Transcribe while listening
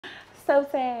so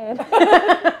sad.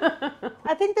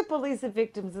 I think the bullies are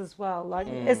victims as well. Like,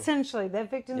 essentially, they're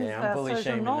victims of our bully social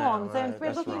shaming norms. now, And right? if we're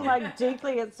That's looking wrong. like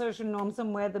deeply at social norms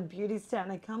and where the beauty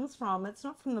standard comes from, it's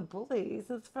not from the bullies.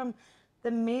 It's from the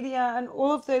media and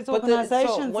all of those But so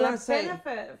organizations when I that say-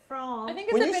 benefit from. I think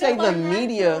it's When a you bit say of the like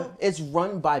media, it's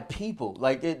run by people.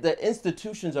 Like the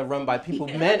institutions are run by people,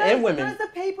 men and women. Those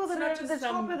are people that It's are not at the just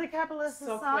top some of the capitalist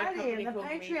software society and company the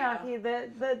called patriarchy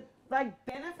that like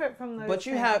benefit from those. But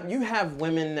you things. have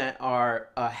women that are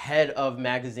head of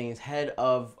magazines, head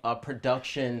of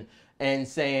production, and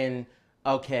saying,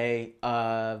 okay,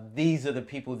 these are the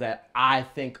people that I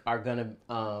think are gonna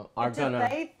Do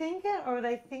they think it, or are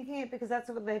they thinking it because that's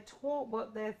what they're taught,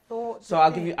 what they're thought? So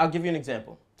I'll give you an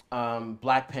example.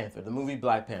 Black Panther, the movie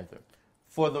Black Panther.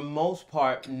 For the most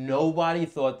part, nobody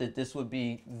thought that this would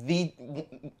be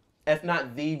if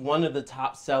not the one of the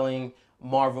top selling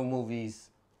Marvel movies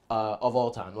of all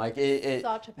time. Like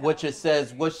which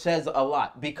says a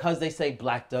lot because they say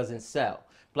black doesn't sell.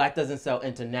 Black doesn't sell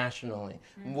internationally.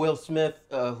 Will Smith,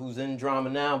 who's in drama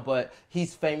now, but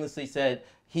he's famously said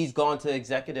he's gone to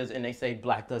executives and they say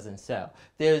black doesn't sell.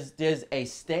 There's a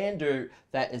standard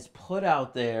that is put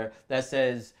out there that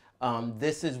says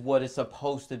this is what it's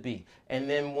supposed to be. And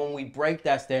then when we break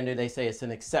that standard, they say it's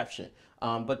an exception.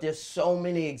 But there's so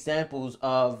many examples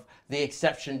of the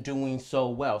exception doing so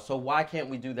well. So why can't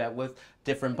we do that with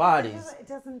different bodies? It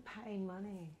doesn't pay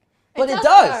money. But it does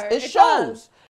does. though. It It shows. does.